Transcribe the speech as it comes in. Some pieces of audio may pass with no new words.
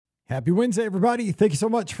Happy Wednesday, everybody. Thank you so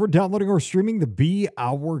much for downloading or streaming the Be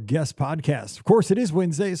Our Guest podcast. Of course, it is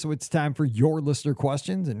Wednesday, so it's time for your listener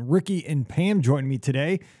questions. And Ricky and Pam join me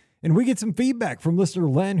today. And we get some feedback from listener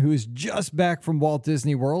Len, who is just back from Walt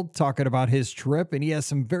Disney World, talking about his trip. And he has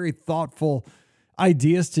some very thoughtful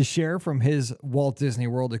ideas to share from his Walt Disney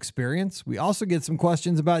World experience. We also get some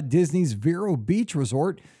questions about Disney's Vero Beach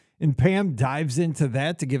Resort. And Pam dives into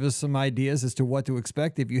that to give us some ideas as to what to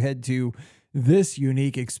expect if you head to this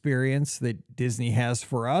unique experience that Disney has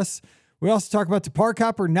for us. We also talk about to park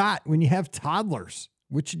hop or not when you have toddlers.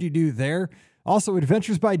 What should you do there? Also,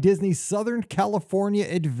 Adventures by Disney's Southern California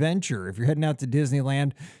Adventure. If you're heading out to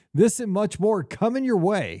Disneyland, this and much more coming your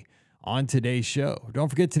way on today's show. Don't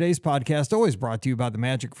forget today's podcast, always brought to you by the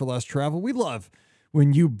Magic for Less Travel. We love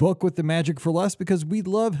when you book with the Magic for Less because we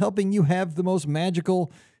love helping you have the most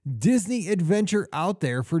magical Disney adventure out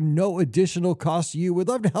there for no additional cost to you. We'd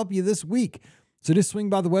love to help you this week. So just swing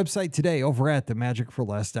by the website today over at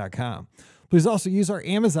themagicforless.com. Please also use our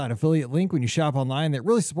Amazon affiliate link when you shop online. That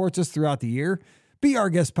really supports us throughout the year.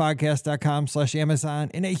 beourguestpodcast.com/Amazon.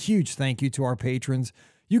 And a huge thank you to our patrons.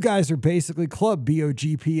 You guys are basically Club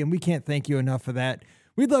BOGP, and we can't thank you enough for that.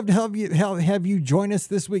 We'd love to have you join us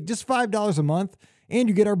this week. Just $5 a month. And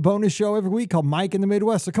you get our bonus show every week called Mike in the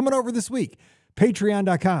Midwest. So coming over this week,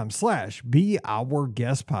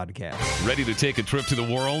 patreon.com/beourguestpodcast. Ready to take a trip to the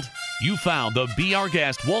world? You found the Be Our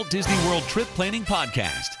Guest Walt Disney World Trip Planning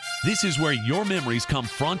Podcast. This is where your memories come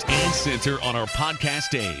front and center on our podcast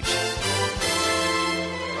stage.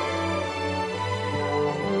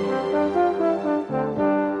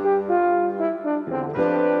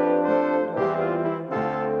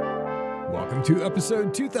 To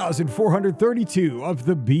episode 2432 of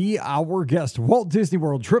the Be Our Guest Walt Disney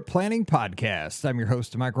World Trip Planning Podcast. I'm your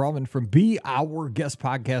host, Mike Rallman from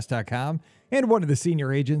beourguestpodcast.com and one of the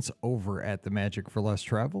senior agents over at the Magic for Less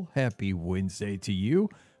Travel. Happy Wednesday to you.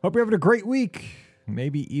 Hope you're having a great week,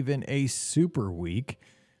 maybe even a super week,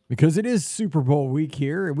 because it is Super Bowl week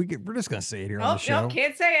here. And we're just going to say it here on the show. No,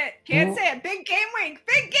 can't say it. Can't say it. Big game week.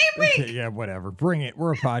 Big game week. Okay, yeah, whatever. Bring it.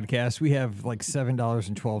 We're a podcast. We have like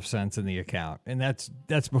 $7.12 in the account. And that's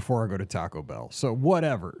before I go to Taco Bell. So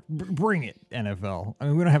whatever. Bring it, NFL. I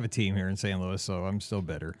mean, we don't have a team here in St. Louis, so I'm still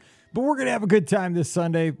bitter. But we're going to have a good time this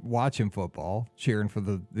Sunday watching football, cheering for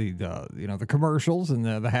the commercials and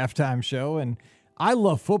the halftime show. And I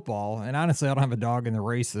love football, and honestly, I don't have a dog in the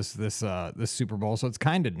race this Super Bowl, so it's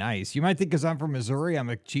kind of nice. You might think because I'm from Missouri, I'm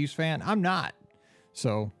a Chiefs fan. I'm not.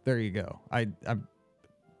 So there you go. I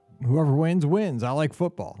whoever wins. I like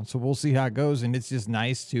football, so we'll see how it goes. And it's just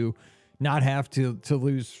nice to not have to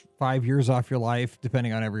lose 5 years off your life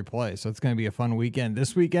depending on every play. So it's going to be a fun weekend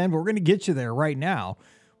this weekend. But we're going to get you there right now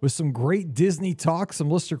with some great Disney talk,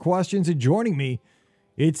 some listener questions, and joining me,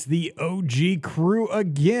 it's the OG crew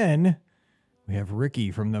again. We have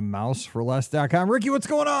Ricky from the mouseforless.com. Ricky, what's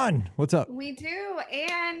going on? What's up? We do.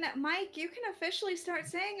 And Mike, you can officially start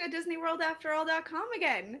saying a DisneyWorldAfterAll.com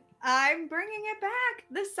again. I'm bringing it back.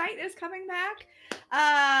 The site is coming back.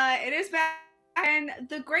 It is back. And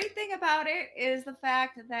the great thing about it is the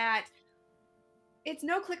fact that it's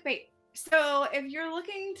no clickbait. So if you're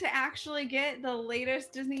looking to actually get the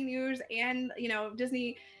latest Disney news and,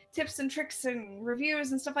 Disney tips and tricks and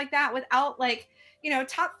reviews and stuff like that without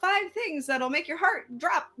top 5 things that'll make your heart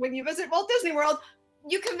drop when you visit Walt Disney World,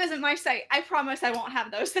 you can visit my site. I promise I won't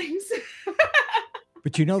have those things.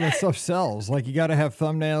 But that stuff sells. Like, you got to have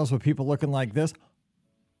thumbnails with people looking like this.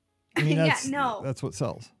 I mean, that's what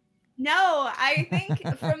sells. No, I think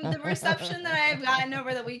from the reception that I've gotten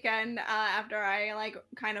over the weekend, after I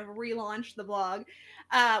kind of relaunched the blog,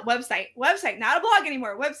 website, not a blog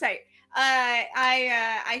anymore, website.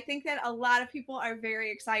 I think that a lot of people are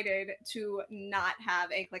very excited to not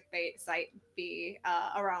have a clickbait site be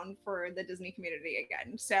around for the Disney community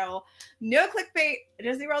again. So no clickbait,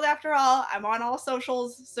 Disney World after all. I'm on all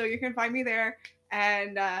socials, so you can find me there.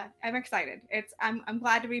 And I'm excited. I'm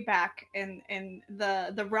glad to be back in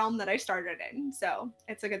the realm that I started in. So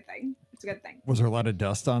it's a good thing. Was there a lot of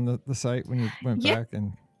dust on the site when you went back?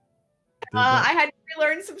 And I had to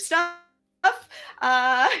relearn some stuff.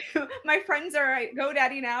 My friends are at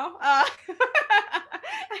GoDaddy now. I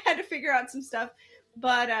had to figure out some stuff,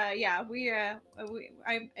 but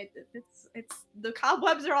it's the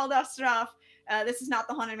cobwebs are all dusted off. This is not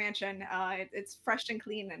the Haunted Mansion. It's fresh and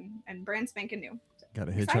clean and brand spanking new. Got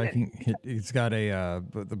a hitchhiking. It's got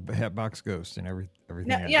the Hatbox Ghost and everything.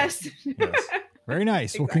 No, yes. Very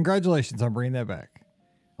nice. Exactly. Well, congratulations on bringing that back.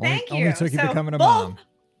 Thank you. Only took you becoming a mom.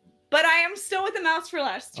 but I am still with the Mouse for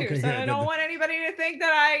Less too. Okay, so good, I don't want anybody to think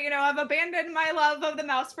that I, have abandoned my love of the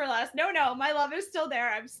Mouse for Less. No, my love is still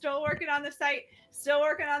there. I'm still working on the site, still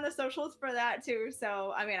working on the socials for that too.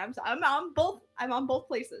 So I mean, I'm on both. I'm on both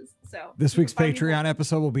places. So this week's Patreon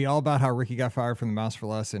episode will be all about how Ricky got fired from the Mouse for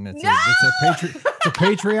Less, and it's a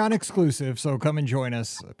Patreon exclusive. So come and join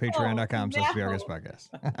us at patreon.com/BRGuestPodcast.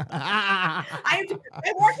 I'm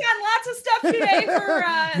working on lots of stuff today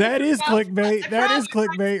for that is clickbait. That is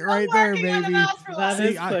clickbait right there, baby. That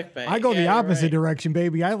is clickbait. I go the opposite direction,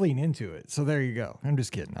 baby. I lean into it. So there you go. I'm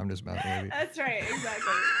just kidding. I'm just messing with you. That's right.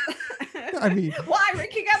 Exactly. I mean, why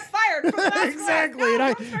Ricky got fired from the Mouse exactly.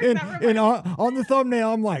 And on the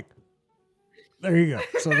thumbnail, I'm like, there you go.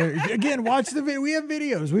 So again, watch the video. We have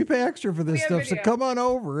videos. We pay extra for this stuff. So come on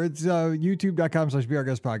over. It's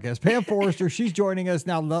youtube.com/BRGuestPodcast. Pam Forrester, she's joining us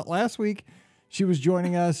now. Last week, she was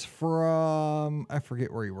joining us from, I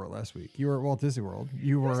forget where you were last week. You were at Walt Disney World.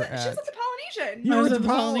 You were at the Polynesian. You were at the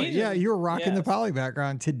Polynesian. Yeah, you were rocking the Poly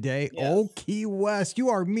background today. Yes. Old Key West. You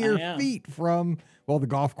are mere feet from, the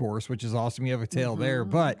golf course, which is awesome. You have a tail there,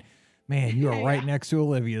 but man, you are right next to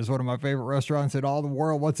Olivia's, one of my favorite restaurants in all the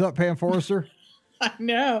world. What's up, Pam Forrester? I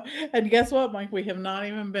know. And guess what, Mike? We have not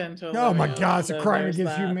even been to Olivia's. Oh my God, it's a crime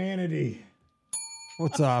against humanity.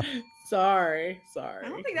 What's up? Sorry. I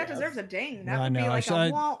don't think that deserves a ding. That I would know. be like I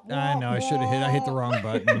know. I should have hit the wrong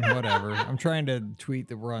button. Whatever. I'm trying to tweet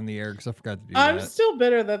that we're on the air because I forgot to do that. I'm still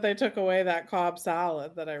bitter that they took away that Cobb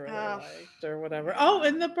salad that I really liked or whatever. Oh,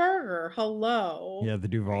 and the burger. Hello. Yeah, the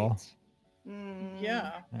Duval. Right.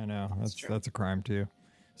 Yeah. I know. That's a crime too.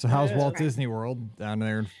 So how's Walt Disney World down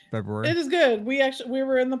there in February? It is good. We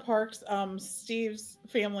were in the parks. Steve's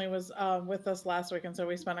family was with us last week, and so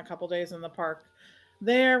we spent a couple days in the park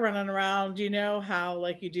there running around. You know how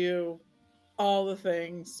like you do all the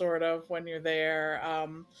things sort of when you're there.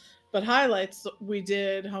 But highlights, we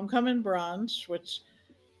did homecoming brunch, which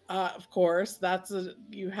of course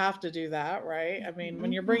you have to do that, right? I mean,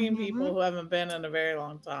 when you're bringing people who haven't been in a very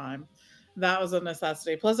long time, that was a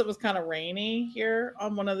necessity. Plus it was kind of rainy here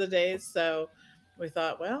on one of the days. So we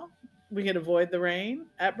thought, well, we could avoid the rain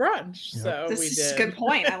at brunch. Yep. So this is a good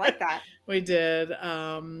point. I like that. We did.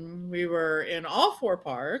 We were in all 4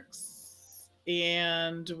 parks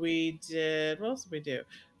and we did, what else did we do?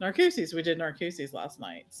 Narcoossee's. We did Narcoossee's last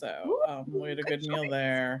night. So we had a good meal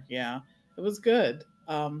there. Yeah, it was good.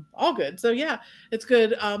 All good. So yeah, it's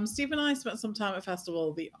good. Steve and I spent some time at Festival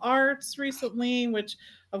of the Arts recently, which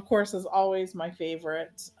of course is always my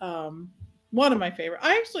favorite. One of my favorite.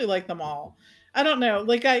 I actually like them all. I don't know.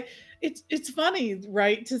 Like it's funny,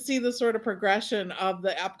 right? To see the sort of progression of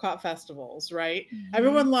the Epcot festivals, right? Mm-hmm.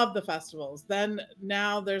 Everyone loved the festivals. Then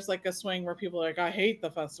now there's like a swing where people are like, I hate the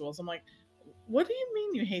festivals. I'm like, what do you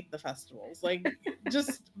mean you hate the festivals? Like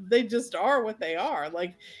they just are what they are.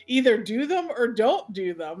 Like either do them or don't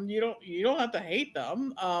do them. You don't have to hate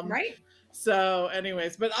them. Right. So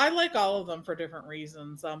anyways, but I like all of them for different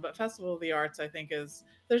reasons. But Festival of the Arts, I think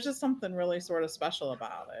there's just something really sort of special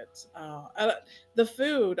about it. The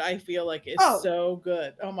food I feel like is so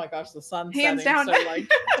good. Oh my gosh, the sun hands setting. down. So like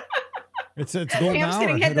it's golden hour.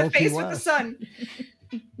 Getting hit in the face with the sun.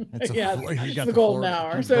 It's the golden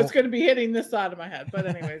hour. So it's going to be hitting this side of my head. But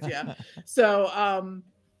anyways, yeah. So,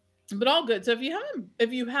 but all good. So if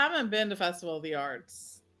you haven't been to Festival of the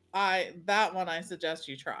Arts, that one I suggest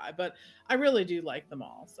you try, but I really do like them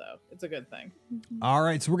all. So it's a good thing. All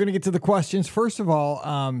right. So we're going to get to the questions. First of all,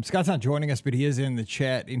 Scott's not joining us, but he is in the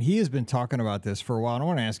chat and he has been talking about this for a while. And I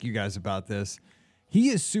want to ask you guys about this. He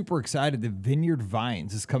is super excited that Vineyard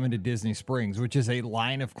Vines is coming to Disney Springs, which is a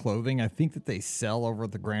line of clothing I think that they sell over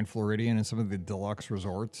at the Grand Floridian and some of the deluxe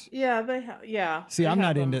resorts. Yeah, they have. Yeah. See, I'm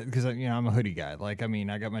not into it because I'm a hoodie guy. Like, I mean,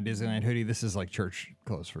 I got my Disneyland hoodie. This is like church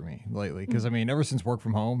clothes for me lately because I mean, ever since work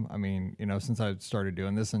from home, I mean, since I started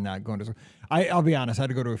doing this and not going to, I'll be honest, I had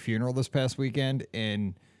to go to a funeral this past weekend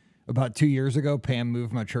and. About 2 years ago, Pam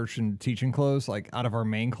moved my church and teaching clothes like out of our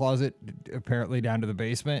main closet, apparently down to the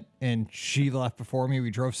basement, and she left before me.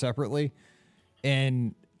 We drove separately,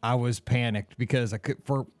 and I was panicked because I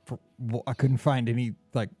couldn't find any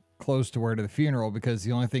like clothes to wear to the funeral because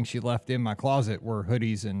the only thing she left in my closet were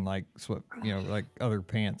hoodies and like like other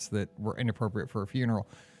pants that were inappropriate for a funeral.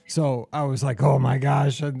 So I was like, oh my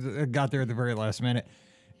gosh, I got there at the very last minute.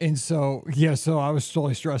 And so I was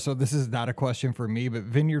totally stressed. So this is not a question for me, but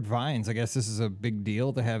Vineyard Vines, I guess this is a big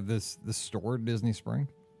deal to have this store at Disney Springs.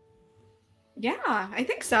 Yeah, I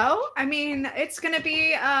think so. I mean, it's going to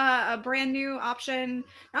be a brand new option.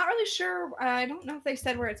 Not really sure. I don't know if they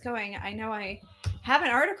said where it's going. I know I have an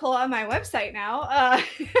article on my website now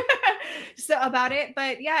so about it.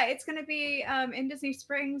 But yeah, it's going to be in Disney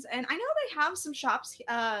Springs. And I know they have some shops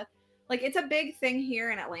like it's a big thing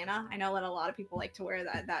here in Atlanta. I know that a lot of people like to wear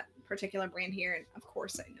that particular brand here, and of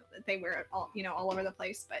course I know that they wear it all over the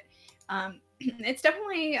place, but it's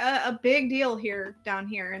definitely a big deal down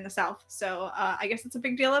here in the South. So I guess it's a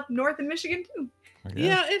big deal up north in Michigan too.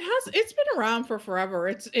 Yeah, it's been around for forever.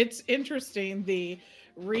 It's interesting the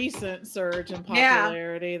recent surge in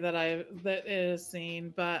popularity that it has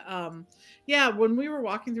seen. But yeah, when we were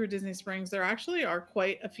walking through Disney Springs, there actually are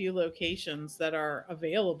quite a few locations that are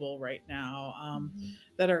available right now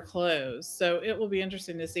that are closed. So it will be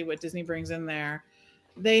interesting to see what Disney brings in there.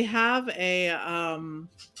 They have a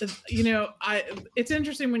it's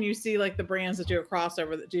interesting when you see like the brands that do a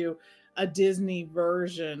crossover that do a Disney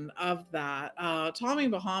version of that. Tommy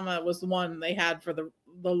Bahama was the one they had for the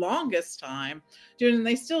longest time doing, and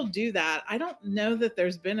they still do that. I don't know that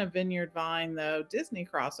there's been a Vineyard Vine though Disney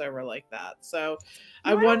crossover like that. So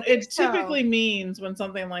typically means when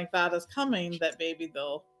something like that is coming that maybe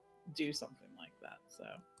they'll do something like that. So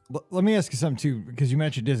let me ask you something too, because you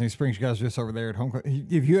mentioned Disney Springs. You guys are just over there at home. Have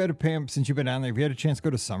you had Pam, since you've been down there, have you had a chance to go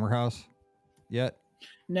to Summer House yet?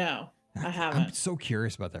 No, I haven't. I'm so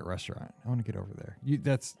curious about that restaurant. I want to get over there.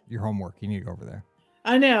 That's your homework. You need to go over there.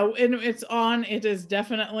 I know, and it is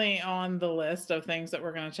definitely on the list of things that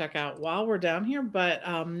we're going to check out while we're down here, but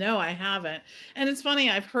no, I haven't. And it's funny,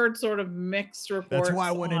 I've heard sort of mixed reports. That's why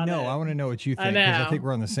I want to know. I want to know what you think, because I think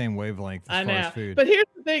we're on the same wavelength as far as food. But here's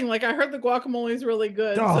the thing, like I heard the guacamole is really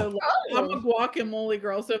good. So I'm a guacamole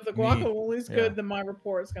girl, so if the guacamole is good, then my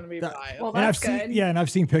report is going to be biased. Well, that's good. And I've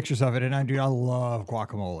seen pictures of it, and I love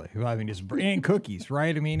guacamole. I mean, and cookies,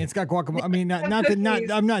 right? I mean, it's got guacamole. I mean,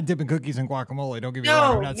 I'm not dipping cookies in guacamole. Don't get me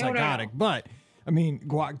wrong, I'm not psychotic, but I mean,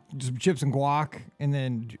 just chips and guac, and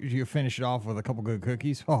then you finish it off with a couple good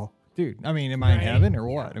cookies. Oh, dude, I mean, am I in heaven or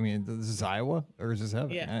what? I mean, this is Iowa or is this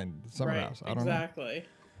heaven? Yeah, Summer House. I don't know. Exactly.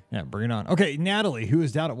 Yeah, bring it on. Okay, Natalie, who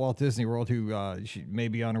is down at Walt Disney World, who she may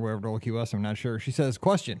be on her way over to Old Key West, I'm not sure. She says,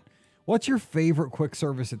 question, what's your favorite quick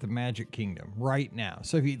service at the Magic Kingdom right now?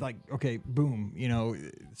 So if you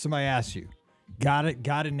boom, somebody asks you, got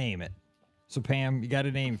to name it. So Pam, you got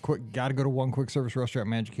to go to one quick service restaurant at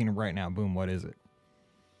Magic Kingdom right now. Boom, what is it?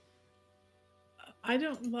 I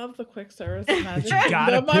don't love the quick service at Magic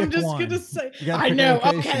Kingdom. I'm just going to say, I know.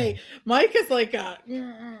 Okay. Mike is like, well,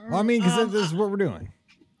 I mean, because this is what we're doing.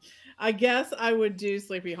 I guess I would do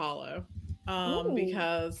Sleepy Hollow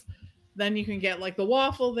because then you can get like the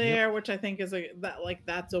waffle there, which I think is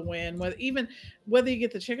that's a win. Whether you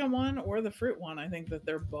get the chicken one or the fruit one, I think that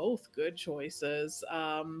they're both good choices.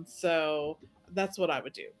 So that's what I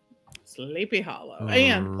would do. Sleepy Hollow.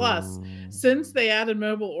 And plus, since they added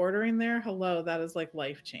mobile ordering there, that is like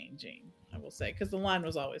life changing, I will say, because the line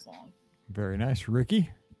was always long. Very nice. Ricky?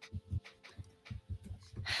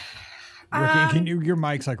 Can you? Your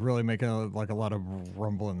mic's like really making a lot of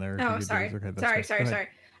rumble in there. Oh, sorry. Okay, sorry.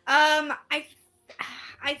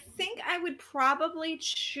 I think I would probably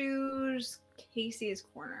choose Casey's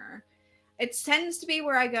Corner. It tends to be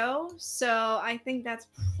where I go, so I think that's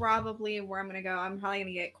probably where I'm gonna go. I'm probably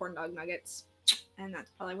gonna get corn dog nuggets, and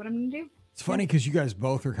that's probably what I'm gonna do. It's funny because you guys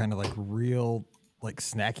both are kind of like real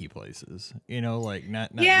snacky places, like not.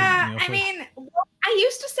 Yeah, I mean, I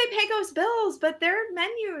used to say Pecos Bills, but their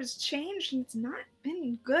menu has changed and it's not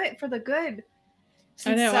been good for the good.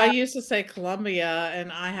 I know. I used to say Columbia,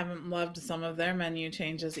 and I haven't loved some of their menu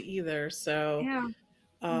changes either. So,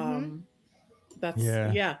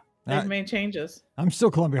 they've made changes. I'm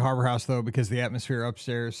still Columbia Harbor House though, because the atmosphere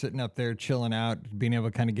upstairs, sitting up there, chilling out, being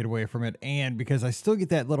able to kind of get away from it, and because I still get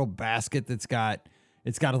that little basket that's got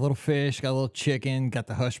a little fish, got a little chicken, got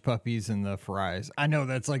the hush puppies and the fries. I know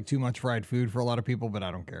that's like too much fried food for a lot of people, but I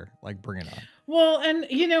don't care. Like, bring it on. Well, and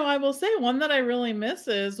I will say one that I really miss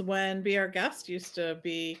is when Be Our Guest used to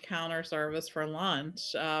be counter service for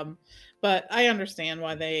lunch. But I understand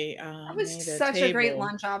why they that was such a great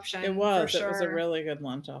lunch option. It was. It was a really good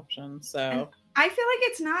lunch option. So and I feel like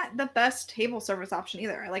it's not the best table service option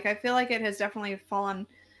either. Like, I feel like it has definitely fallen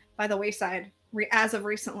by the wayside as of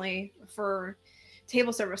recently for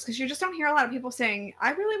table service, because you just don't hear a lot of people saying,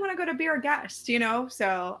 I really want to go to Be Our Guest,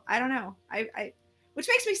 so I don't know. I which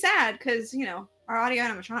makes me sad because our audio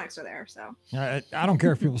animatronics are there. So I don't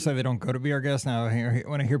care if people say they don't go to Be Our Guest. Now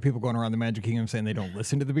when I hear people going around the Magic Kingdom saying they don't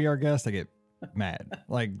listen to the Be Our Guest, I get mad.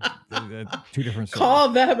 Like, two different stories. Call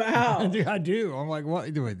them out. I do. I'm like, what?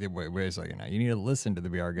 Wait a second now. You need to listen to the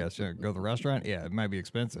Be Our Guest. Go to the restaurant. Yeah, it might be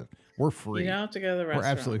expensive. We're free. You don't have to go to the restaurant. We're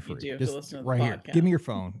absolutely free. You do have just to listen to right the here. podcast. Give me your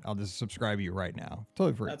phone. I'll just subscribe you right now.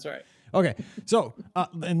 Totally free. That's right. Okay, so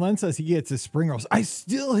and Len says he gets his spring rolls. I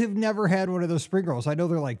still have never had one of those spring rolls. I know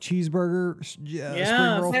they're like cheeseburger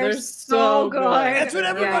spring rolls. They're so good. That's what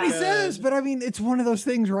everybody Yeah. says, but I mean, it's one of those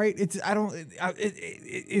things, right?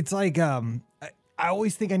 It's like I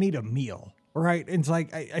always think I need a meal, right? It's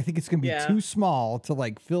like I think it's gonna be too small to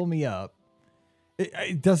like fill me up.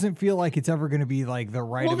 It doesn't feel like it's ever gonna be like the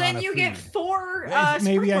right. Well, amount then of you food. get 4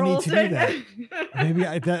 Maybe spring I need rolls to do that. Maybe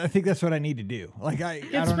I think that's what I need to do. Like I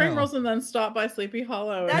Get don't spring know. rolls and then stop by Sleepy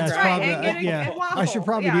Hollow. That's and right, grab and it. get a waffle. I should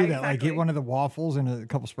probably Yeah, do that. Like exactly. get one of the waffles and a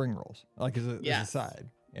couple spring rolls, like as a Yes. side.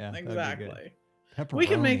 Yeah, that'd be good. Exactly. Pepperoni. We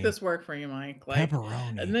can make this work for you, Mike. Like,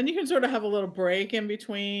 Pepperoni. and then you can sort of have a little break in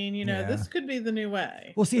between. You know, Yeah. this could be the new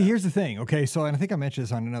way. Well, see, here's the thing. Okay, so and I think I mentioned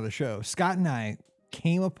this on another show. Scott and I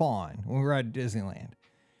came upon when we were at Disneyland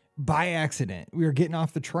by accident. We were getting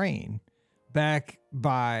off the train back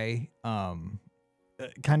by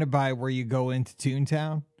kind of by where you go into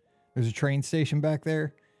Toontown. There's a train station back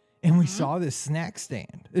there. And we saw this snack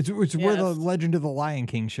stand. It's where the Legend of the Lion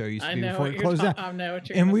King show used to I be know before what it you're closed down. I know what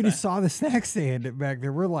you're And gonna we say. just saw the snack stand back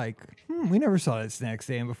there. We're like, we never saw that snack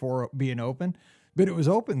stand before being open, but it was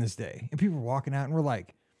open this day. And people were walking out and we're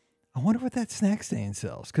like, I wonder what that snack stand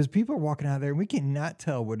sells. Because people are walking out there and we cannot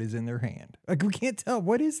tell what is in their hand. Like, we can't tell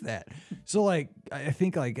what is that. So, like, I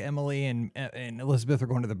think like Emily and Elizabeth are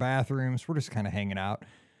going to the bathrooms. We're just kind of hanging out.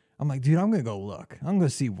 I'm like, dude, I'm going to go look. I'm going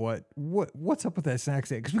to see what's up with that snack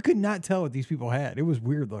stand. Because we could not tell what these people had. It was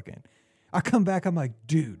weird looking. I come back. I'm like,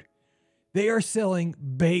 dude, they are selling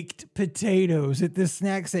baked potatoes at this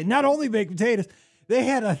snack stand. Not only baked potatoes, they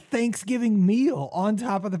had a Thanksgiving meal on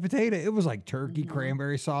top of the potato. It was like turkey,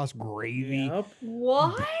 cranberry sauce, gravy. Yep.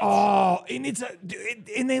 What? Oh, and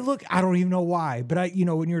and they look, I don't even know why, but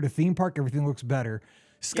when you're at a theme park, everything looks better.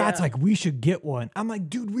 Scott's Yeah. like, we should get one. I'm like,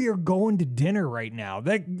 dude, we are going to dinner right now.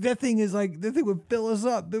 That thing is like, that thing would fill us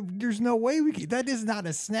up. There's no way that is not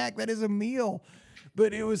a snack. That is a meal.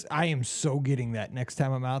 But I am so getting that next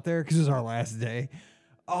time I'm out there because it's our last day.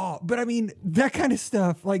 Oh, but I mean, that kind of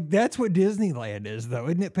stuff, like that's what Disneyland is though,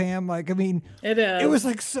 isn't it, Pam? Like, I mean, It is. it was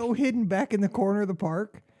like so hidden back in the corner of the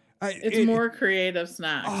park. It's more creative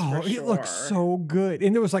snacks. Oh, for it sure. looks so good.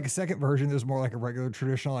 And there was like a second version. There was more like a regular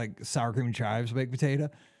traditional, like sour cream and chives baked potato.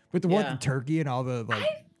 But the one with the turkey and all the like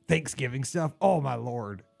Thanksgiving stuff. Oh my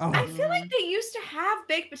Lord. Oh. I feel like they used to have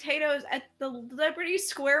baked potatoes at the Liberty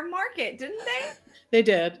Square Market, didn't they? They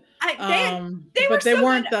did. They were but they so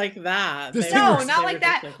weren't good. like that. This They thing No, was- were- not they like were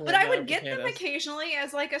that. just But I regular would get them potatoes. occasionally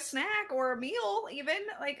as like a snack or a meal, even.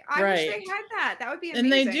 Like I Right. wish they had that. That would be amazing.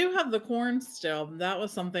 And they do have the corn still.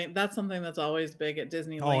 That's something that's always big at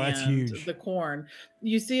Disneyland. Oh, that's huge. The corn.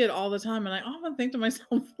 You see it all the time. And I often think to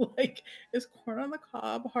myself, like, is corn on the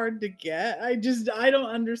cob hard to get? I don't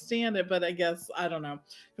understand it, but I guess I don't know.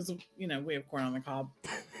 Because we have corn on the cob.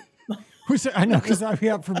 I know, because I'm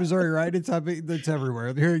out from Missouri, right? It's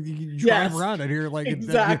everywhere. Here, you drive Yes, around it here, like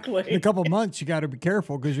exactly. in a couple months, you got to be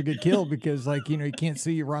careful because you get killed because, like, you can't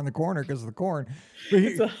see around the corner because of the corn. But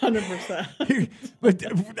It's 100%.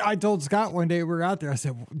 but I told Scott one day we were out there. I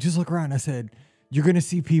said, just look around. I said, you're gonna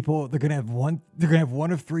see people. They're gonna have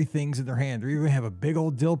one of three things in their hand. They're either gonna have a big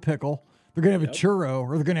old dill pickle, they're gonna have a churro,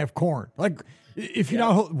 or they're gonna have corn. Like, if you're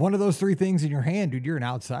not one of those three things in your hand, dude, you're an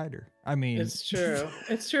outsider. I mean, It's true.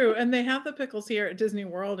 It's true. And they have the pickles here at Disney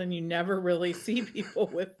World, and you never really see people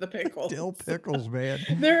with the pickles. dill pickles, man.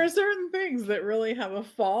 There are certain things that really have a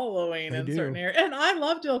following They in do. certain areas. And I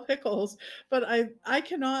love dill pickles, but I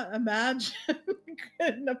cannot imagine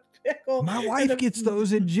getting a pickle. My in wife a- gets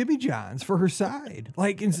those at Jimmy John's for her side.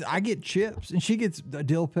 Like, I get chips, and she gets a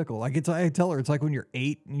dill pickle. Like, I tell her it's like when you're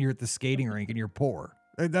 8 and you're at the skating rink and you're poor.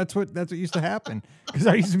 That's what used to happen. Because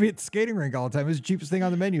I used to be at the skating rink all the time. It was the cheapest thing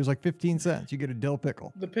on the menu. It was like 15 cents. You get a dill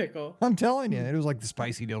pickle. The pickle. I'm telling you, it was like the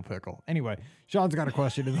spicy dill pickle. Anyway, Sean's got a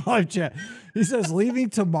question in the live chat. He says, leaving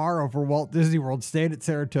tomorrow for Walt Disney World, staying at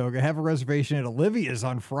Saratoga, have a reservation at Olivia's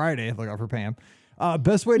on Friday. Look out for Pam.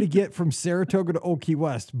 Best way to get from Saratoga to Old Key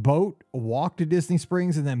West: boat, walk to Disney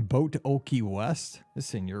Springs, and then boat to Old Key West. This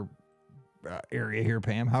is in your area here,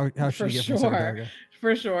 Pam. How should you get from Saratoga?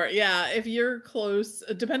 For sure. Yeah. If you're close,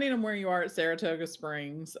 depending on where you are at Saratoga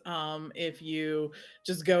Springs, if you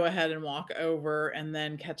just go ahead and walk over and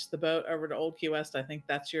then catch the boat over to Old Key West, I think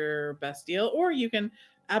that's your best deal. Or you can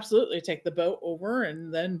absolutely take the boat over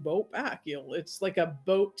and then boat back. It's like a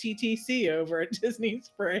boat TTC over at Disney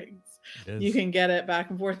Springs. You can get it back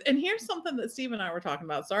and forth. And here's something that Steve and I were talking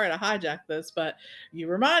about. Sorry to hijack this, but you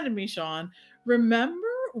reminded me, Sean. Remember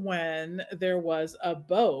when there was a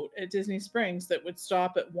boat at Disney Springs that would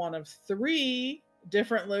stop at one of 3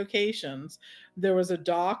 different locations. There was a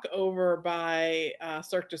dock over by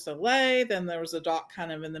Cirque du Soleil, then there was a dock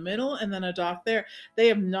kind of in the middle, and then a dock there. They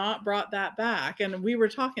have not brought that back, and we were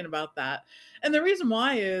talking about that. And the reason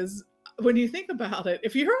why is, when you think about it,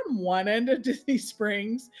 if you're on one end of Disney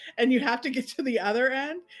Springs and you have to get to the other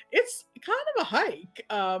end, it's kind of a hike.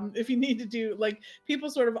 If you need to do, like,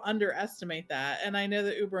 people sort of underestimate that. And I know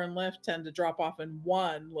that Uber and Lyft tend to drop off in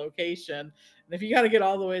one location. And if you got to get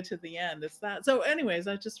all the way to the end, it's that. So anyways,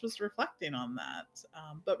 I just was reflecting on that.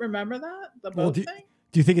 But remember that, the boat thing?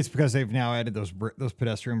 Do you think it's because they've now added those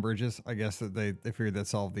pedestrian bridges? I guess that they figured that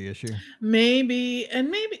solved the issue. Maybe,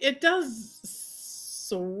 and maybe it does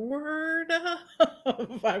sort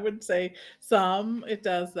of, I would say some, it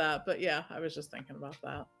does that, but yeah, I was just thinking about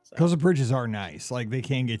that. Because the bridges are nice, like they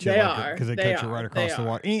can get you, because they catch you right across the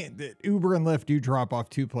water. And Uber and Lyft do drop off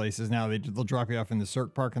two places now. They'll drop you off in the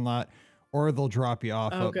Cirque parking lot, or they'll drop you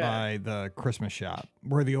off up by the Christmas shop,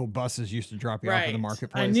 where the old buses used to drop you off in the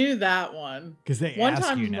marketplace. I knew that one because they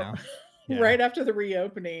ask you now. Right after the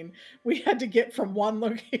reopening, we had to get from one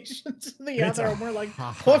location to the other, and we're like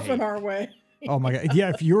hoofing our way. Oh my God.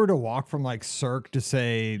 Yeah. If you were to walk from like Cirque to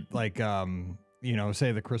say like,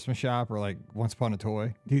 say the Christmas shop or like Once Upon a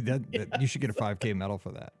Toy, dude, that you should get a 5K medal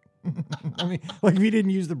for that. I mean, like if you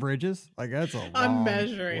didn't use the bridges, like that's a long I'm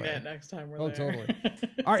measuring way. It next time we're there. Totally.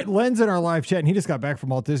 All right. Len's in our live chat and he just got back from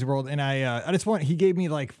Walt Disney World. And he gave me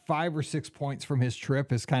like 5 or 6 points from his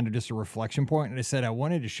trip as kind of just a reflection point. And I said, I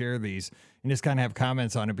wanted to share these and just kind of have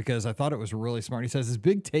comments on it because I thought it was really smart. He says his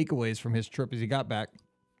big takeaways from his trip as he got back.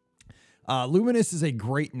 Luminous is a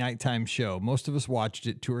great nighttime show. Most of us watched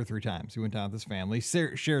it 2 or 3 times. He went down with his family,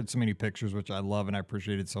 shared so many pictures, which I love and I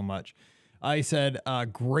appreciated so much. I said,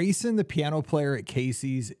 Grayson, the piano player at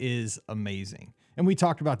Casey's, is amazing. And we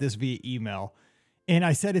talked about this via email. And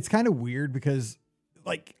I said, it's kind of weird because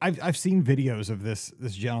like I've seen videos of this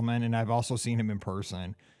gentleman and I've also seen him in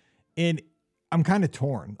person. And I'm kind of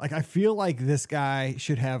torn. Like, I feel like this guy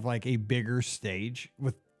should have like a bigger stage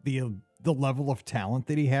with the level of talent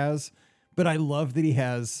that he has. But I love that he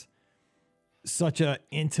has such a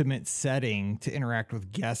intimate setting to interact with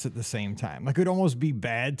guests at the same time. Like, it would almost be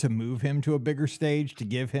bad to move him to a bigger stage to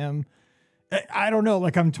give him, I don't know,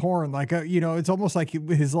 like I'm torn. Like, it's almost like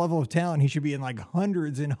his level of talent, he should be in like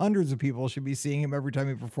hundreds and hundreds of people should be seeing him every time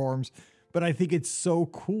he performs. But I think it's so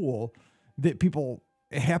cool that people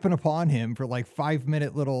happen upon him for like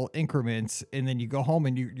 5-minute little increments. And then you go home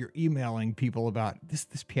and you're emailing people about this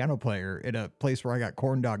piano player at a place where I got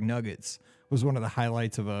corn dog nuggets was one of the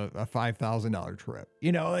highlights of a $5,000 trip.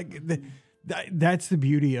 That's the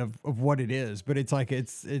beauty of what it is. But it's like,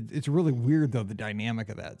 it's really weird though, the dynamic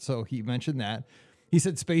of that. So he mentioned that. He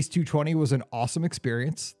said Space 220 was an awesome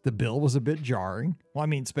experience. The bill was a bit jarring. Well, I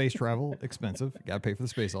mean, space travel, expensive. You got to pay for the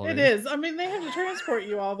space elevator. It is. I mean, they have to transport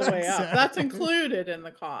you all the way up. That's included in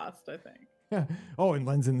the cost, I think. Yeah. Oh, and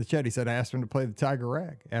Len's in the chat. He said, I asked him to play the Tiger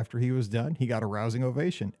Rag. After he was done, he got a rousing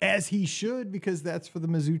ovation. As he should, because that's for the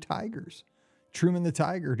Mizzou Tigers. Truman the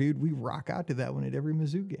Tiger, dude. We rock out to that one at every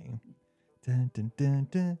Mizzou game. Dun, dun, dun,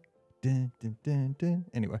 dun, dun, dun, dun, dun.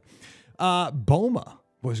 Anyway, Boma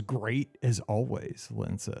was great as always,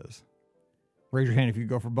 Lynn says. Raise your hand if you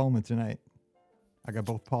go for Bowman tonight. I got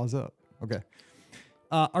both paws up. Okay.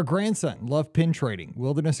 Our grandson loved pin trading,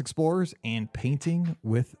 wilderness explorers, and painting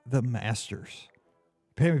with the masters.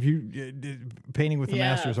 Pam, if you painting with the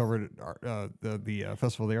masters over at the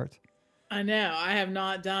Festival of the Arts? I know. I have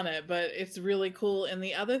not done it, but it's really cool. And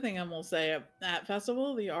the other thing I will say, at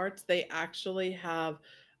Festival of the Arts, they actually have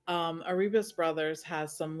Arribas Brothers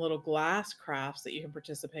has some little glass crafts that you can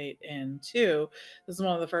participate in too. This is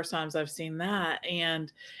one of the first times I've seen that,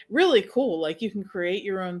 and really cool. Like, you can create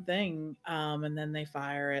your own thing, and then they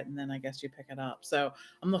fire it, and then I guess you pick it up. So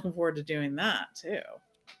I'm looking forward to doing that too.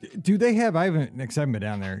 Do they have, I haven't been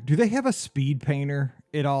down there, do they have a speed painter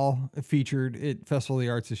at all featured at Festival of the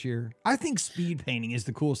Arts this year? I think speed painting is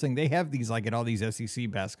the coolest thing. They have these like at all these SEC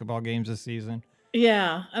basketball games this season.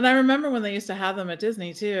 Yeah. And I remember when they used to have them at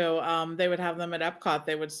Disney too. They would have them at Epcot.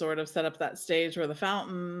 They would sort of set up that stage where the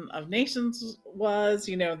Fountain of Nations was,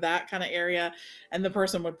 that kind of area. And the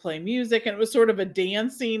person would play music, and it was sort of a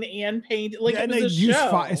dancing and painting. Like, it was a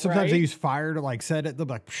show, sometimes they use fire to like set it. They'll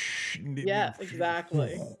be like, yes,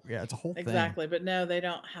 exactly. Yeah, it's a whole thing. Exactly. But no, they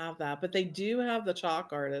don't have that. But they do have the chalk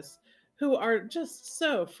artists, who are just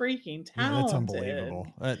so freaking talented. Yeah, that's unbelievable.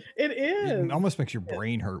 It is. It almost makes your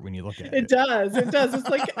brain hurt when you look at it. It does. It does. It's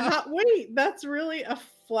like, wait, that's really a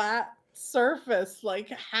flat surface.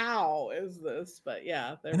 Like, how is this? But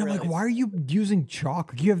yeah, and I'm like, why are you using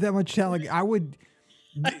chalk? You have that much talent. Like,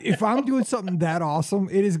 if I'm doing something that awesome,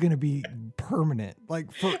 it is going to be permanent,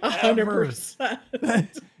 like forever. 100%.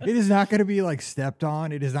 It is not going to be like stepped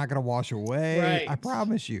on. It is not going to wash away. Right. I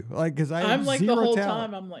promise you. Like, because I'm like zero the whole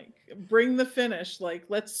talent. time, I'm like, bring the finish. Like,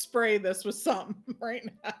 let's spray this with something right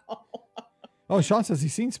now. Oh, Sean says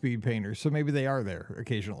he's seen speed painters, so maybe they are there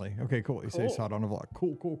occasionally. Okay, cool. He says he Cool. saw it on a vlog.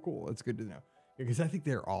 Cool. That's good to know. Because I think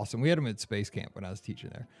they're awesome. We had them at Space Camp when I was teaching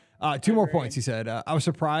there. Two more points. He said, I was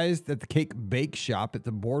surprised that the cake bake shop at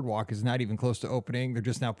the boardwalk is not even close to opening. They're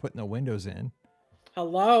just now putting the windows in.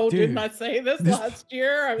 Hello, Dude, didn't I say this last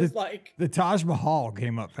year? I was like, the Taj Mahal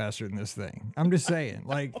came up faster than this thing. I'm just saying,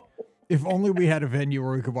 like, if only we had a venue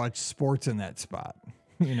where we could watch sports in that spot.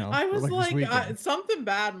 You know, I was this like, weekend. something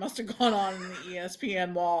bad must have gone on in the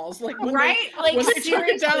ESPN walls. Like when Right? Like, when they took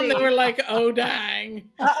it down, they seriously. were like, "Oh dang!"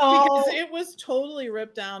 Uh-oh. Because it was totally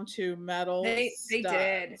ripped down to metal. They did.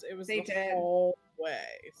 studs. It was They the did. whole way.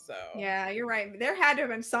 So Yeah, you're right. There had to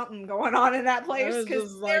have been something going on in that place was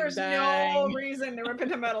because just like, there's no dang. reason to rip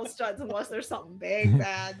into metal studs unless there's something big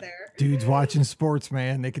bad there. Dudes watching sports,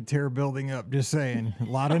 man, they could tear a building up. Just saying. A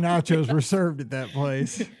lot of nachos were served at that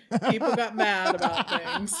place. people got mad about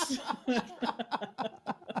things.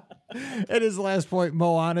 And his last point,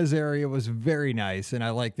 Moana's area was very nice, and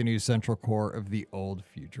I like the new central core of the old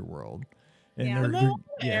future world. And Yeah. The they're- Moana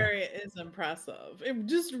yeah. area is impressive. It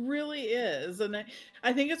just really is, and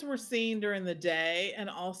I think it's worth seeing during the day and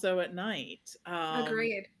also at night.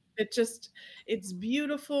 Agreed. It's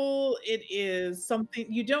beautiful. It is something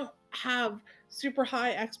you don't have super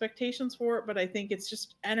high expectations for it, but I think it's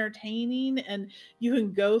just entertaining and you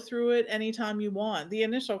can go through it anytime you want. The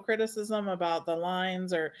initial criticism about the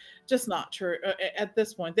lines are just not true at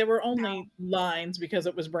this point. They were only lines because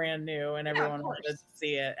it was brand new and Yeah, of everyone wanted course. to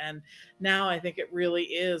see it. And now I think it really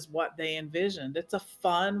is what they envisioned. It's a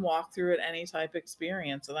fun walk through at any type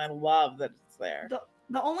experience, and I love that it's there.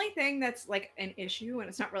 The only thing that's like an issue, and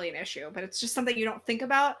it's not really an issue, but it's just something you don't think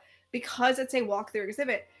about because it's a walkthrough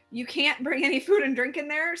exhibit. You can't bring any food and drink in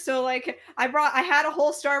there. So like I had a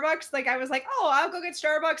whole Starbucks. Like I was like, oh, I'll go get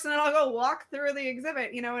Starbucks and then I'll go walk through the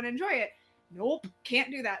exhibit, and enjoy it. Nope,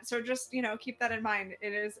 can't do that. So just, keep that in mind.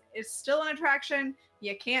 It's still an attraction.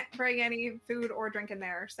 You can't bring any food or drink in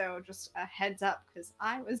there. So just a heads up, because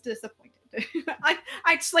I was disappointed.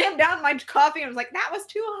 I slammed down my coffee and was like, that was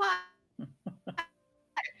too hot.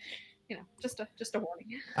 Just a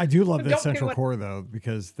warning. I do love that Don't do central what- core though,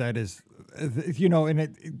 because that is, and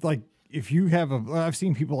it like if you have I've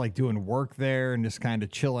seen people like doing work there and just kind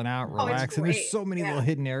of chilling out, Oh, it's relaxing. There's great. so many Yeah. little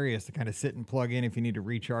hidden areas to kind of sit and plug in if you need to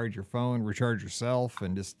recharge your phone, recharge yourself,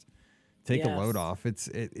 and just take a load Yes.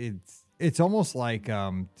 off. It's almost like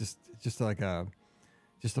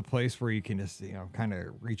just a place where you can just kind of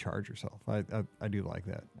recharge yourself. I do like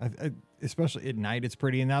that. I especially at night, it's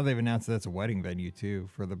pretty. And now they've announced that's a wedding venue too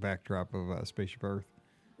for the backdrop of Spaceship Earth.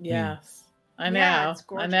 Yes. I know. Yeah, it's I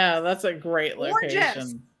gorgeous. know. That's a great Gorgeous.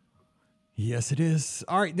 location. Yes, it is.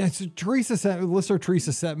 All right, that's listener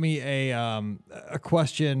Teresa sent me a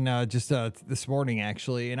question this morning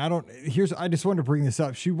actually, and I just wanted to bring this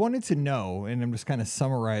up. She wanted to know, and I'm just kind of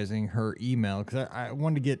summarizing her email because I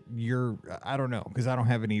wanted to get I don't know because I don't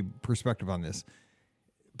have any perspective on this.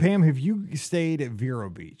 Pam, have you stayed at Vero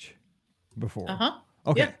Beach before?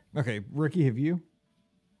 Okay. Yeah. Okay. Ricky, have you?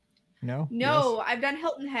 No. No, Yes? I've done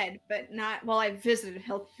Hilton Head, but not. Well, I visited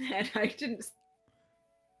Hilton Head. I didn't.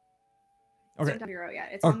 Okay. Vero yet.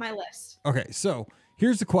 It's Okay. on my list. Okay, so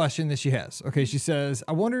here's the question that she has. Okay, she says,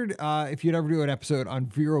 I wondered if you'd ever do an episode on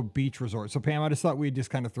Vero Beach Resort. So, Pam, I just thought we'd just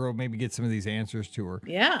kind of get some of these answers to her.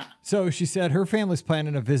 Yeah. So, she said her family's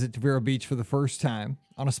planning a visit to Vero Beach for the first time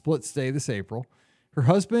on a split stay this April. Her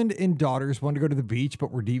husband and daughters wanted to go to the beach,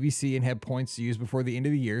 but were DVC and had points to use before the end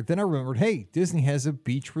of the year. Then I remembered, hey, Disney has a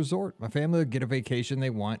beach resort. My family will get a vacation they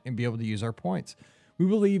want and be able to use our points. We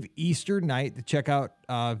will leave Easter night to check out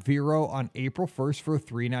Vero on April 1st for a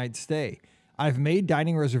 3-night stay. I've made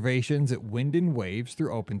dining reservations at Wind and Waves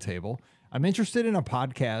through OpenTable. I'm interested in a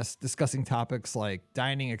podcast discussing topics like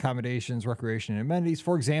dining, accommodations, recreation, and amenities.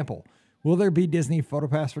 For example, will there be Disney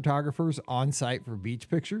PhotoPass photographers on site for beach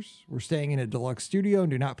pictures? We're staying in a deluxe studio and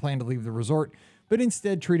do not plan to leave the resort, but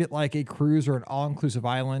instead treat it like a cruise or an all-inclusive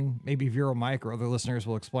island. Maybe Vero Mike or other listeners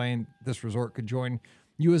will explain this resort could join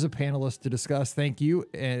you as a panelist to discuss. Thank you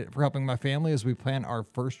for helping my family as we plan our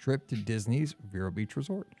first trip to Disney's Vero Beach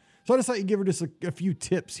Resort. So I just thought you'd give her just a few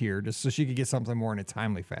tips here just so she could get something more in a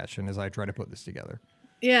timely fashion as I try to put this together.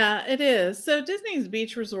 Yeah, it is. So Disney's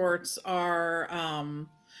beach resorts are,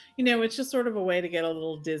 it's just sort of a way to get a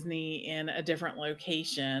little Disney in a different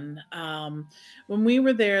location. When we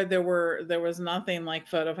were there, there was nothing like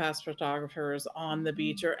PhotoPass photographers on the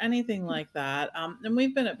beach or anything like that. And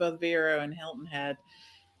we've been at both Vero and Hilton Head.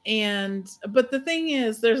 And but the thing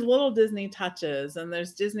is, there's little Disney touches, and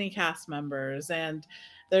there's Disney cast members, and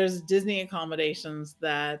there's Disney accommodations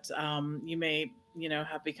that you may,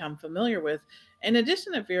 have become familiar with. In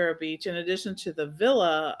addition to Vero Beach, in addition to the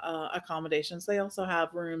villa accommodations, they also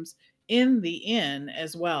have rooms in the inn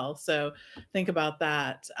as well. So think about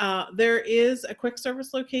that. There is a quick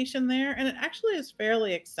service location there, and it actually is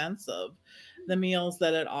fairly extensive, the meals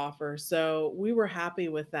that it offers. So we were happy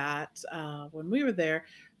with that when we were there.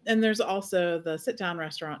 And there's also the sit down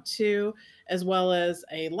restaurant too, as well as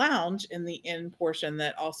a lounge in the inn portion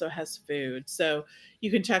that also has food. So you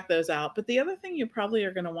can check those out. But the other thing you probably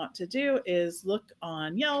are going to want to do is look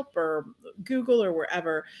on Yelp or Google or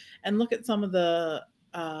wherever and look at some of the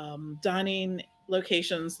dining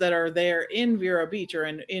locations that are there in Vero Beach or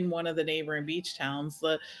in one of the neighboring beach towns.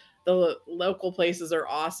 The local places are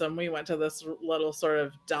awesome. We went to this little sort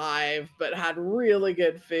of dive, but had really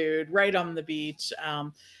good food right on the beach,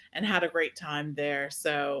 and had a great time there.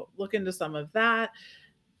 So look into some of that.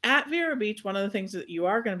 At Vero Beach, one of the things that you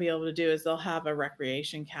are going to be able to do is they'll have a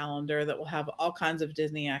recreation calendar that will have all kinds of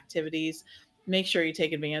Disney activities. Make sure you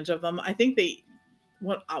take advantage of them. I think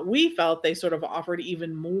what we felt they sort of offered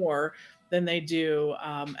even more than they do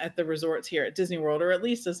at the resorts here at Disney World, or at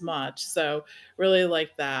least as much. So really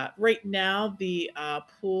like that. Right now, the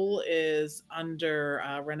pool is under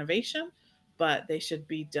renovation, but they should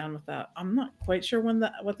be done with that. I'm not quite sure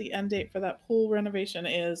what the end date for that pool renovation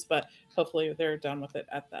is, but hopefully they're done with it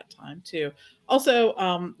at that time too. Also,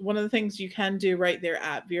 one of the things you can do right there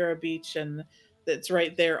at Vero Beach, and that's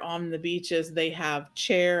right there on the beach, is they have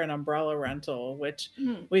chair and umbrella rental, which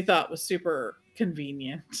Hmm. we thought was super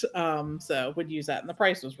convenient. So would use that, and the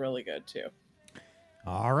price was really good too.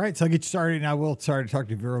 All right, so I'll get you started, and I will try to talk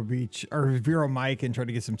to Vero Beach or Vero Mike and try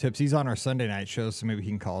to get some tips. He's on our Sunday night show, so maybe he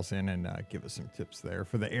can call us in and give us some tips there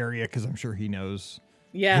for the area, because I'm sure he knows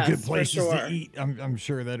Yes, the good for places sure. to eat. I'm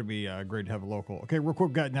sure that'd be great to have a local. Okay, real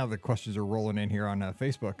quick, now the questions are rolling in here on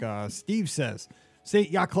Facebook. Steve says,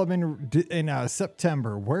 State Yacht Club in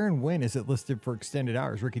September. Where and when is it listed for extended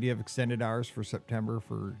hours? Ricky, do you have extended hours for September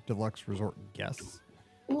for deluxe resort guests?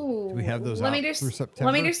 Ooh, Do we have those let out me do through Let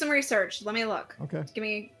September? me do some research. Let me look. Okay. Give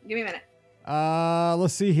me a minute.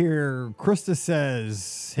 Let's see here. Krista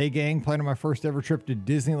says, "Hey gang, planning my first ever trip to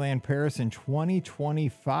Disneyland Paris in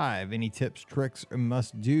 2025. Any tips, tricks, or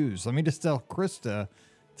must-dos?" Let me just tell Krista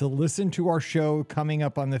to listen to our show coming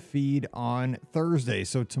up on the feed on Thursday.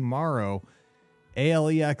 So tomorrow,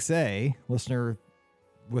 ALEXA, listener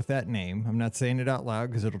with that name, I'm not saying it out loud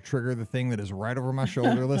because it'll trigger the thing that is right over my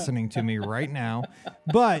shoulder listening to me right now.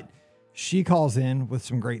 But she calls in with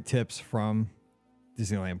some great tips from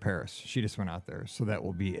Disneyland Paris. She just went out there. So that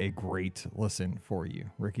will be a great listen for you.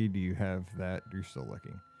 Ricky, do you have that? You're still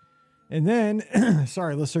looking. And then,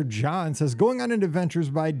 sorry, listener John says, going on an Adventures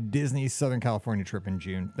by Disney Southern California trip in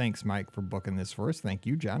June. Thanks, Mike, for booking this for us. Thank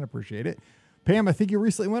you, John. Appreciate it. Pam, I think you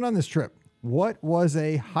recently went on this trip. What was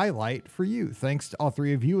a highlight for you? Thanks to all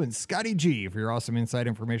three of you and Scotty G for your awesome inside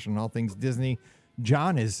information on all things Disney.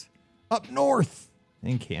 John is up north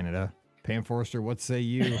in Canada. Pam Forrester, what say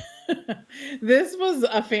you? This was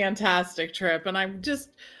a fantastic trip, and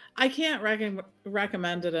I can't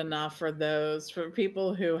recommend it enough for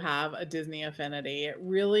people who have a Disney affinity. It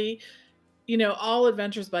really, all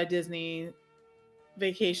Adventures by Disney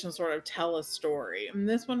vacations sort of tell a story, and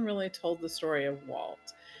this one really told the story of Walt.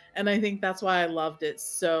 And I think that's why I loved it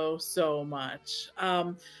so much.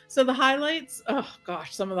 So the highlights, oh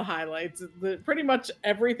gosh, some of the highlights, pretty much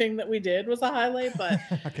everything that we did was a highlight, but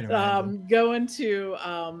I can imagine. going to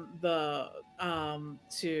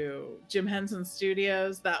to Jim Henson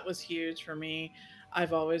Studios, that was huge for me.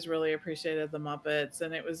 I've always really appreciated the Muppets,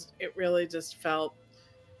 and it really just felt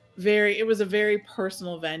it was a very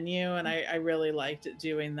personal venue, and I really liked it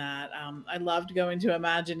doing that. I loved going to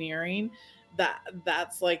Imagineering.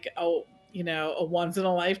 That's like a once in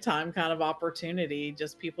a lifetime kind of opportunity.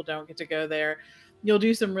 Just people don't get to go there. You'll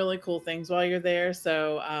do some really cool things while you're there.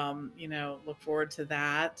 So look forward to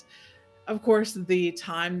that. Of course, the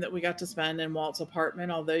time that we got to spend in Walt's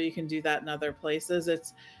apartment, although you can do that in other places,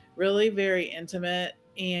 it's really very intimate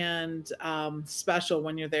and special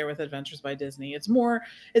when you're there with Adventures by Disney. It's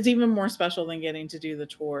even more special than getting to do the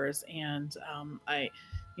tours. And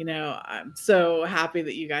I'm so happy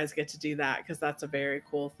that you guys get to do that, because that's a very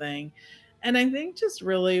cool thing. And I think just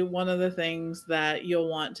really one of the things that you'll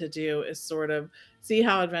want to do is sort of see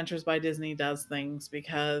how Adventures by Disney does things,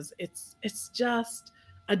 because it's just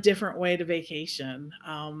a different way to vacation.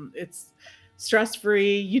 It's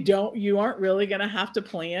stress-free. You aren't really going to have to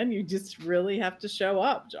plan. You just really have to show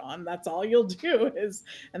up, John. That's all you'll do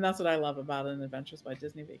and that's what I love about an Adventures by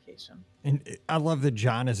Disney vacation. And I love that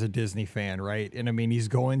John is a Disney fan, right? And I mean, he's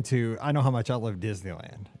going to, I know how much I love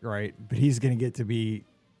Disneyland, right? But he's going to get to be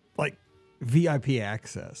like VIP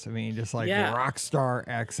access. I mean, just like rock star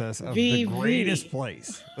access of the greatest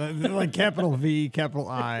place, like capital V, capital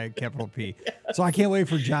I, capital P. So I can't wait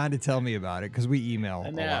for John to tell me about it because we email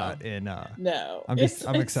a lot. And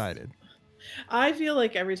I'm excited. I feel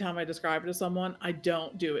like every time I describe it to someone, I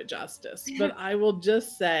don't do it justice, but I will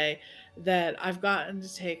just say that I've gotten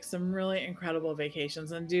to take some really incredible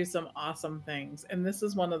vacations and do some awesome things. And this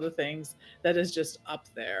is one of the things that is just up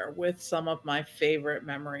there with some of my favorite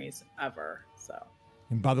memories ever. So.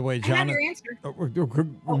 And by the way, Jonathan,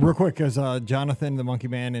 real quick, because Jonathan, the Monkey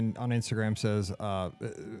Man on Instagram says,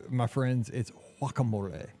 my friends, it's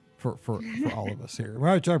guacamole. For all of us here,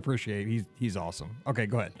 which I appreciate. He's awesome. Okay,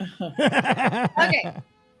 go ahead. Okay.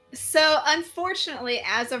 So unfortunately,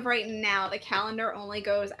 as of right now, the calendar only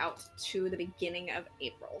goes out to the beginning of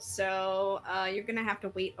April. So you're going to have to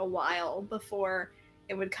wait a while before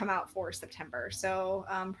it would come out for September. So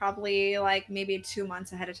probably like maybe 2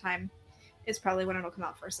 months ahead of time is probably when it'll come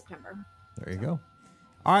out for September. There you go.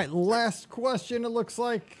 All right, last question, it looks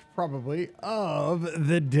like, probably, of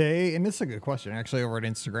the day. And this is a good question, actually, over at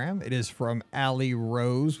Instagram. It is from Allie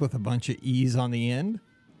Rose with a bunch of E's on the end.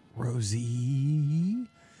 Rosie.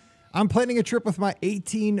 I'm planning a trip with my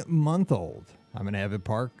 18-month-old. I'm an avid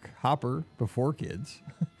park hopper before kids.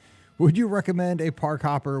 Would you recommend a park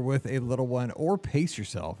hopper with a little one or pace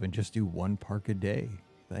yourself and just do one park a day?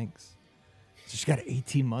 Thanks. So she's got an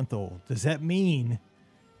 18-month-old. Does that mean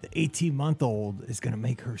the 18-month-old is going to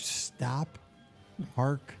make her stop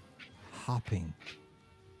park hopping?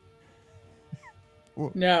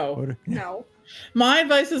 No. My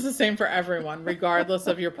advice is the same for everyone, regardless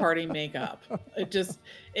of your party makeup.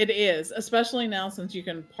 It is, especially now since you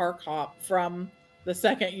can park hop from the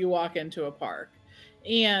second you walk into a park.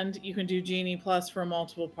 And you can do Genie Plus for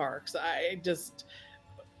multiple parks.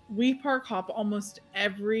 We park hop almost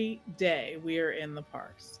every day we are in the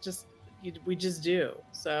parks. We just do.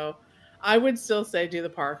 So I would still say do the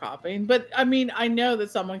park hopping. But I mean, I know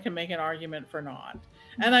that someone can make an argument for not.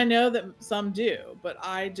 And I know that some do. But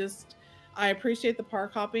I appreciate the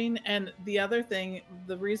park hopping. And the other thing,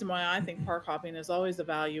 the reason why I think park hopping is always a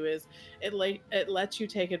value is it lets you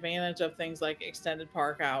take advantage of things like extended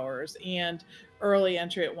park hours and early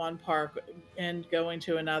entry at one park and going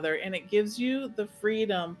to another. And it gives you the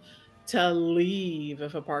freedom to leave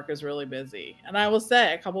if a park is really busy. And I will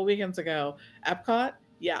say, a couple weekends ago, Epcot,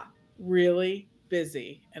 really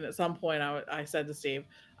busy. And at some point I said to Steve,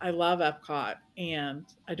 I love Epcot and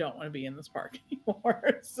I don't want to be in this park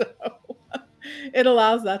anymore. So it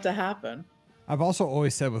allows that to happen. I've also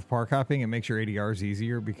always said with park hopping, it makes your ADRs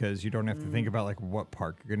easier because you don't have to think about like what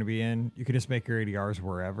park you're going to be in. You can just make your ADRs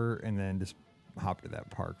wherever and then just hop to that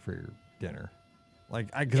park for your dinner. Like,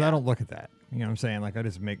 because I don't look at that. You know what I'm saying? Like, I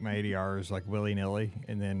just make my ADRs like willy-nilly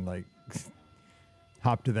and then like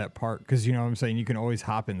hop to that park. Because you know what I'm saying? You can always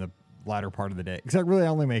hop in the latter part of the day. Because I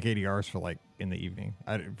only make ADRs for like in the evening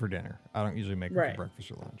for dinner. I don't usually make them for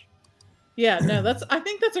breakfast or lunch. Yeah, no, I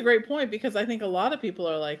think that's a great point because I think a lot of people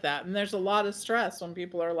are like that. And there's a lot of stress when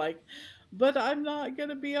people are like, but I'm not going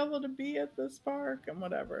to be able to be at this park and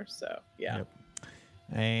whatever. So, yeah. Yep.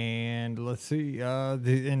 And let's see.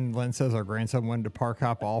 And Len says our grandson wanted to park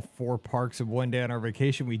hop all 4 parks in one day on our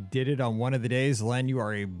vacation. We did it on one of the days. Len, you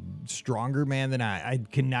are a stronger man than I. I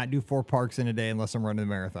cannot do 4 parks in a day unless I'm running the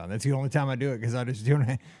marathon. That's the only time I do it because I just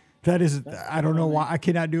don't. I don't know why I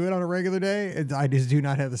cannot do it on a regular day. I just do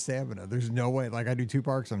not have the stamina. There's no way. Like I do 2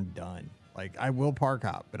 parks, I'm done. Like I will park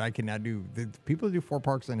hop, but I cannot do. The people who do 4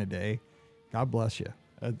 parks in a day, God bless you.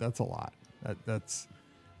 That's a lot. That's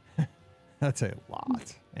a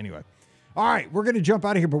lot. Anyway. All right. We're going to jump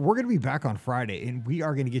out of here, but we're going to be back on Friday and we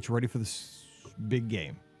are going to get you ready for this big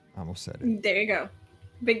game. I almost said it. There you go.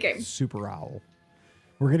 Big game. Super Owl.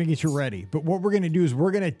 We're going to get you ready. But what we're going to do is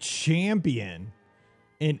we're going to champion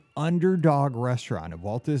an underdog restaurant at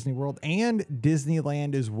Walt Disney World and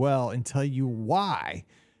Disneyland as well and tell you why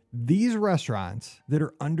these restaurants that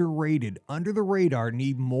are underrated, under the radar,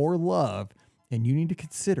 need more love and you need to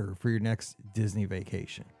consider for your next Disney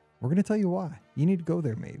vacation. We're going to tell you why. You need to go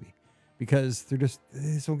there maybe because they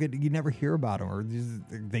don't get, you never hear about them or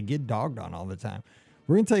they get dogged on all the time.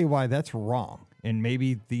 We're going to tell you why that's wrong. And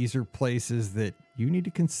maybe these are places that you need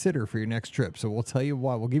to consider for your next trip. So we'll tell you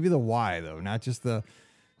why. We'll give you the why though, not just the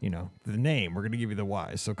the name. We're going to give you the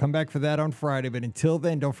why. So come back for that on Friday. But until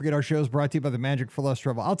then, don't forget our show is brought to you by the Magic for Less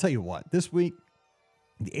Travel. I'll tell you what, this week,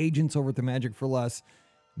 the agents over at the Magic for Less,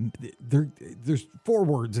 there's 4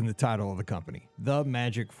 words in the title of the company, the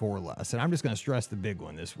Magic for Less. And I'm just going to stress the big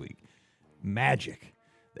one this week, magic.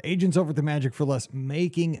 The agents over at the Magic for Less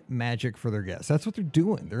making magic for their guests. That's what they're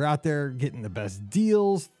doing. They're out there getting the best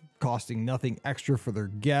deals, costing nothing extra for their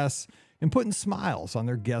guests, and putting smiles on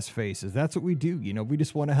their guests' faces. That's what we do. We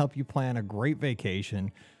just want to help you plan a great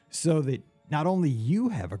vacation so that not only you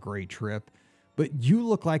have a great trip, but you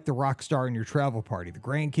look like the rock star in your travel party. The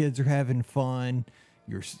grandkids are having fun.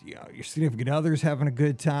 Your significant other's having a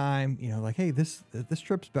good time. Like, hey, this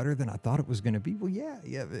trip's better than I thought it was going to be. Well, yeah.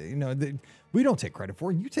 We don't take credit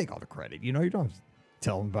for it. You take all the credit. You don't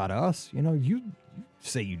tell them about us. You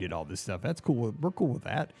say you did all this stuff. That's cool. We're cool with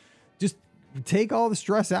that. Just take all the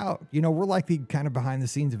stress out. We're like the kind of behind the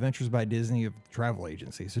scenes Adventures by Disney of travel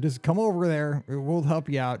agency. So just come over there. We'll help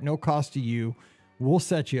you out. No cost to you. We'll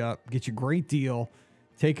set you up, get you a great deal,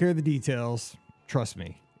 take care of the details. Trust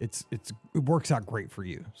me. It works out great for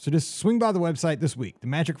you. So just swing by the website this week,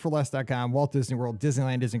 themagicforless.com, Walt Disney World,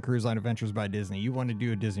 Disneyland, Disney Cruise Line, Adventures by Disney. You want to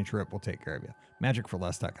do a Disney trip, we'll take care of you.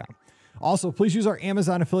 Magicforless.com. Also, please use our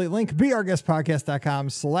Amazon affiliate link,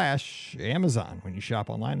 beourguestpodcast.com/Amazon. When you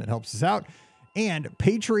shop online, that helps us out. And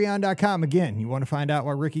patreon.com. Again, you want to find out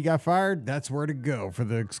why Ricky got fired? That's where to go for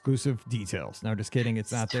the exclusive details. No, just kidding.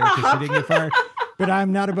 It's not there because he didn't get fired. But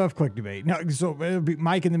I'm not above clickbait. No, so it'll be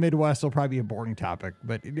Mike in the Midwest. Will probably be a boring topic,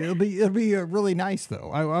 but it'll be really nice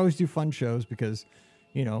though. I always do fun shows because,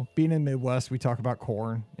 being in the Midwest, we talk about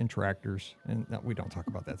corn and tractors, and no, we don't talk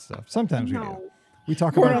about that stuff. Sometimes we do. We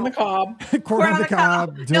talk corn about on the cob. Corn on the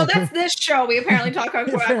cob. No, that's this show. We apparently talk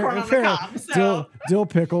about corn on the cob. So. Dill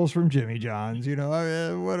pickles from Jimmy John's,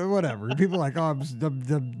 whatever. People are like, oh, I'm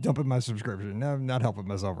dumping my subscription. No, I'm not helping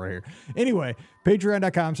myself right here. Anyway,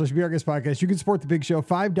 patreon.com/BeOurGuestPodcast. You can support the big show,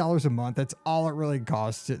 $5 a month. That's all it really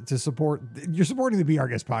costs to support. You're supporting the Be Our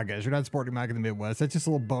Guest Podcast. You're not supporting Mike in the Midwest. That's just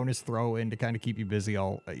a little bonus throw in to kind of keep you busy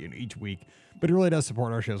all each week. But it really does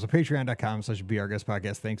support our show. So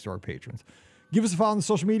patreon.com/BeOurGuestPodcast. Thanks to our patrons. Give us a follow on the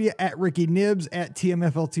social media at Ricky Nibs, at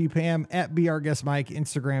TMFLTPam, at Be Our Guest Mike,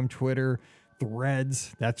 Instagram, Twitter,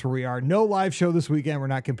 Threads. That's where we are. No live show this weekend. We're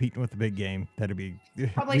not competing with the big game. That'd be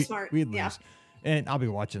probably smart. We'd lose. Yeah. And I'll be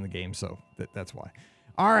watching the game, so that's why.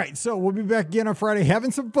 All right, so we'll be back again on Friday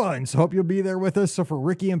having some fun. So hope you'll be there with us. So for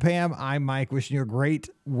Ricky and Pam, I'm Mike, wishing you a great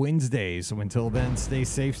Wednesday. So until then, stay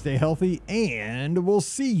safe, stay healthy, and we'll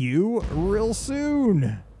see you real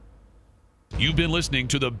soon. You've been listening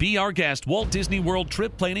to the Be Our Guest Walt Disney World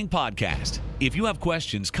Trip Planning Podcast. If you have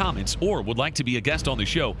questions, comments, or would like to be a guest on the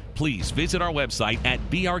show, please visit our website at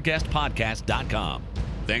beourguestpodcast.com.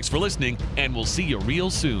 Thanks for listening, and we'll see you real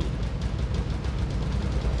soon.